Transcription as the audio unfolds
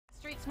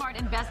Smart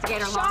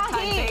investigator,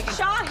 long-time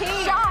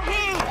Shahi!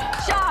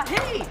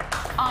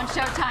 on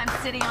Showtime,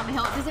 City on the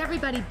Hill. Does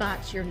everybody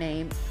botch your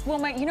name? Well,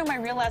 my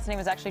real last name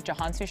is actually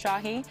Jahansu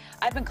Shahi.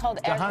 I've been called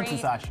Jahansu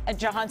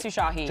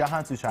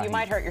Shahi. You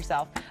might hurt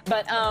yourself.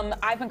 But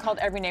I've been called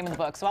every name in the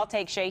book. So I'll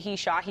take Shahi,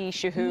 Shahi,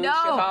 Shahu,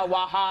 Shaha,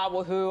 Waha,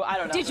 Wahoo. I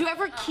don't know. Did you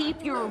ever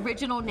keep your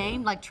original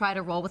name, like try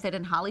to roll with it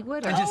in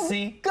Hollywood? Or?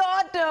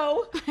 God,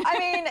 no. I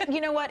mean, you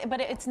know what? But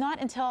it's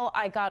not until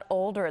I got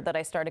older that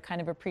I started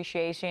kind of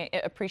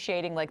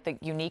appreciating like the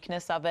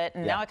uniqueness of it.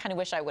 And now I kind of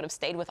wish I would have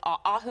stayed with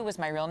Ahu was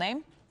my real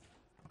name.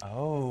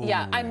 Oh.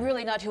 Yeah, I'm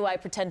really not who I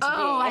pretend to be.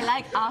 Oh, I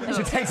like Ahu.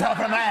 She takes off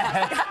her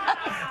mask.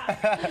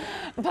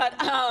 But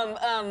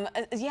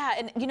yeah,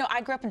 and you know, I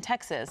grew up in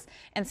Texas,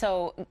 and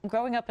so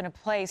growing up in a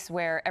place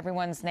where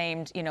everyone's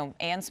named, you know,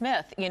 Ann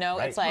Smith, you know,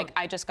 it's like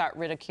I just got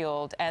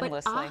ridiculed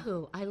endlessly. But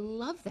Ahu, I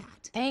love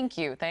that. Thank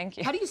you, thank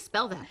you. How do you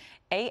spell that?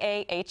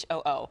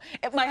 A-A-H-O-O.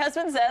 My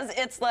husband says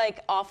it's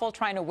like awful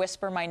trying to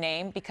whisper my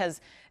name because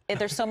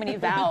there's so many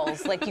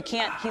vowels. Like you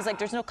can't. He's like,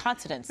 there's no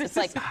consonants. It's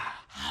like.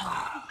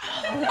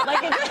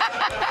 Like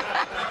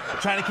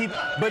trying to keep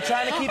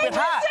it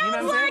hot. You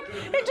know what I'm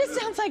saying? It just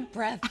sounds like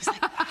breath. It's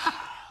like,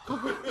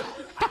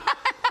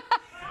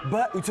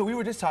 But so we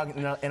were just talking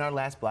in our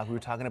last block. We were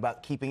talking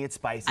about keeping it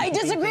spicy. I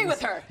disagree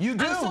with her. You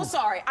do? I'm so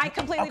sorry. I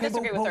completely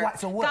disagree with her.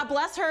 So what? God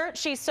bless her.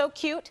 She's so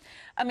cute.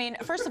 I mean,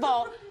 first of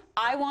all,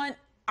 I want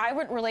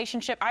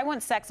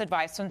sex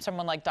advice from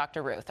someone like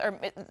Dr. Ruth, or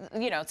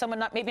you know,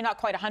 someone maybe not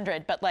quite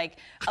 100, but like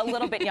a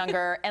little bit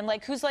younger, and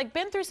like who's like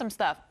been through some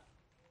stuff.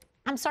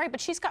 I'm sorry, but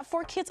she's got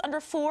 4 kids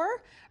under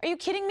 4. Are you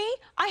kidding me?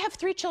 I have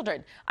 3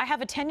 children. I have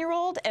a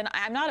 10-year-old, and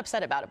I'm not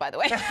upset about it, by the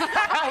way. Can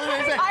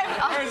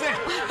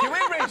we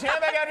bring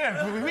Chad back out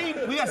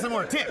here? We got some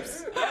more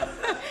tips.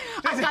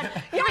 My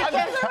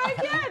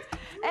kids.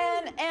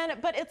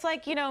 But it's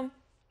like, you know,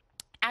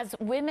 as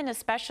women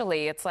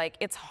especially, it's like,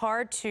 it's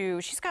hard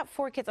to, she's got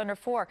 4 kids under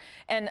 4,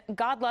 and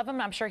God love him,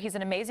 I'm sure he's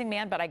an amazing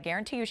man, but I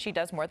guarantee you she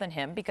does more than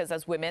him, because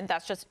as women,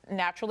 that's just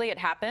naturally, it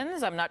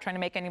happens. I'm not trying to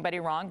make anybody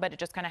wrong, but it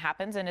just kind of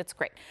happens, and it's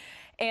great.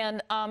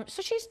 And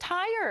so she's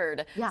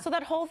tired. Yeah. So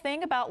that whole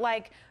thing about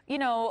like, you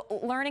know,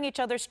 learning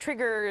each other's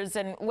triggers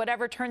and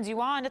whatever turns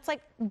you on, it's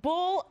like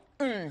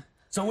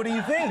So what do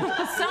you think?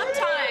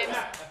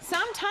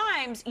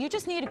 Sometimes you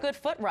just need a good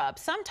foot rub.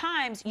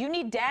 Sometimes you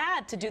need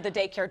dad to do the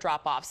daycare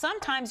drop-off.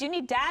 Sometimes you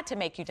need dad to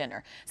make you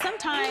dinner.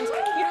 Sometimes, you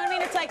know what I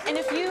mean? It's like, and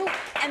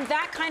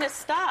that kind of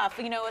stuff,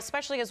 you know,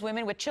 especially as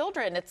women with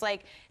children, it's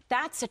like,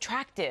 that's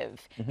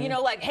attractive. You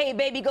know, like, hey,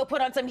 baby, go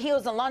put on some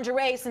heels and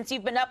lingerie since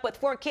you've been up with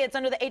 4 kids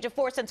under the age of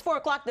 4 since 4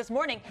 o'clock this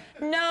morning.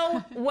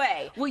 No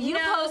way. Well, you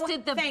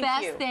posted the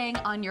best thing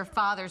on your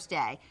Father's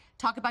Day.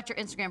 Talk about your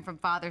Instagram from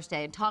Father's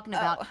Day and talking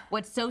about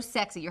what's so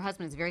sexy. Your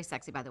husband is very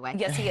sexy, by the way.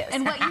 Yes, he is.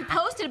 And what you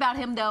posted about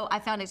him, though, I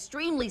found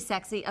extremely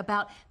sexy,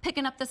 about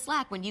picking up the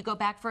slack when you go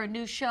back for a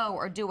new show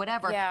or do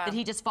whatever, that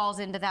he just falls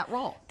into that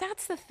role.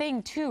 That's the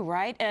thing, too,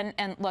 right?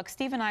 And look,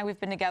 Steve and I,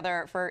 we've been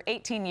together for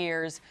 18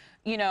 years.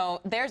 You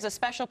know, there's a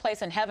special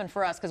place in heaven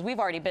for us because we've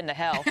already been to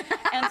hell.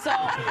 And so,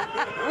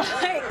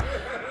 like,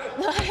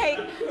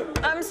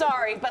 I'm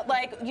sorry, but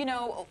like, you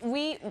know,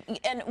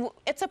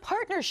 it's a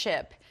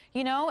partnership,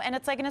 you know, and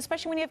it's like, and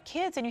especially when you have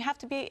kids and you have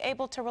to be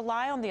able to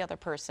rely on the other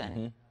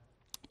person.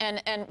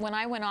 And when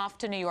I went off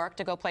to New York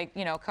to go play,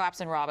 you know,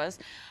 Cops and Robbers,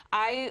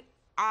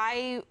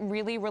 I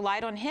really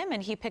relied on him,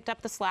 and he picked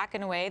up the slack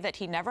in a way that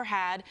he never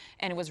had,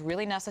 and it was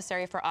really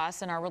necessary for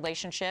us and our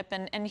relationship,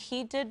 and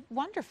he did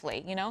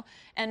wonderfully, you know.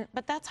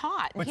 But that's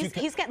hot. But he's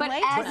getting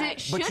late. As it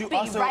should be,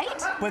 right?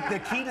 But the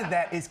key to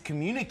that is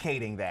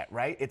communicating that,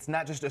 right? It's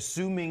not just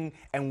assuming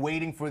and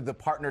waiting for the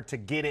partner to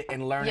get it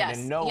and learn it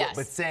and know it,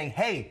 but saying,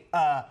 hey,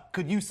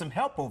 could use some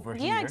help over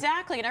here. Yeah,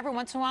 exactly. And every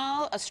once in a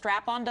while, a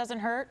strap-on doesn't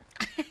hurt.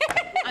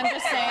 I'm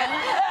just saying.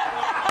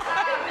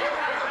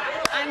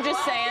 I'm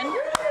just saying.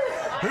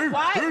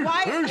 Why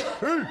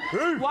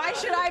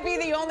should I be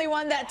the only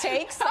one that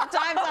takes?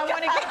 Sometimes I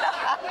want to get...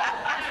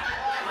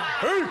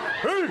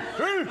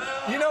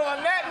 You know,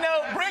 on that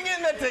note, bring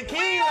in the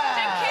tequila!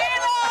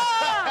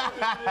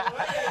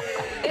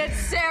 It's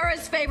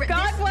Sarah's favorite.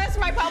 God bless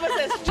my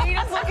publicist.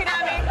 Gina's looking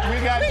at me.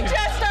 We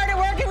just started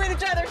working with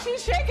each other.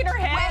 She's shaking her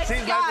head.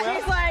 She's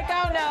like,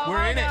 oh no.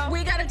 We're in it.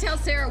 We got to tell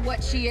Sarah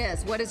what she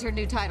is. What is her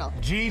new title?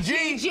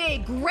 GG.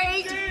 GG.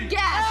 Great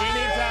guest.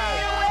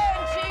 Anytime.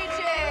 GG.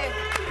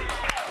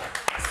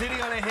 City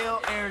on the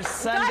Hill airs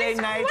Sunday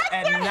nights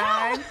at 9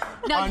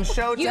 on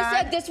Showtime. You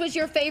said this was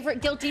your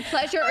favorite guilty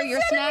pleasure or your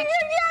snack?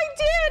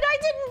 Yeah, I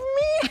didn't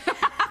mean.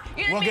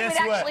 You didn't mean guess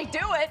we'd what? actually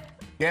do it.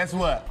 Guess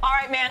what? All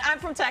right, man, I'm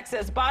from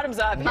Texas. Bottoms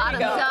up. Here Bottoms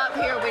we go. up.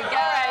 Here we go.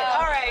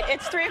 All right.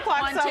 It's 3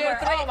 o'clock 1, 2, 3. somewhere.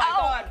 Oh, my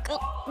God.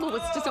 Oh,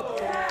 it's just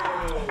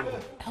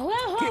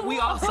We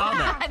all saw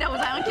that. I know. Was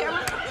I on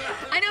camera?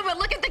 I know, but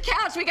look at the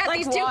couch. We got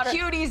like these water. 2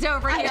 cuties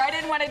over here. I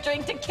didn't want to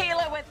drink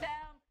tequila with them.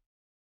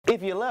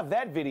 If you love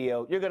that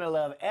video, you're going to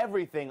love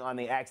everything on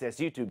the Access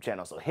YouTube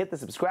channel. So hit the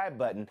subscribe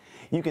button.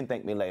 You can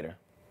thank me later.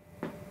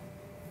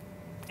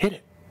 Hit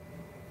it.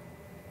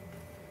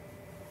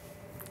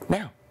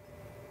 Now.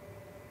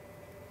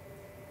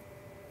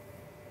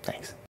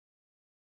 Thanks.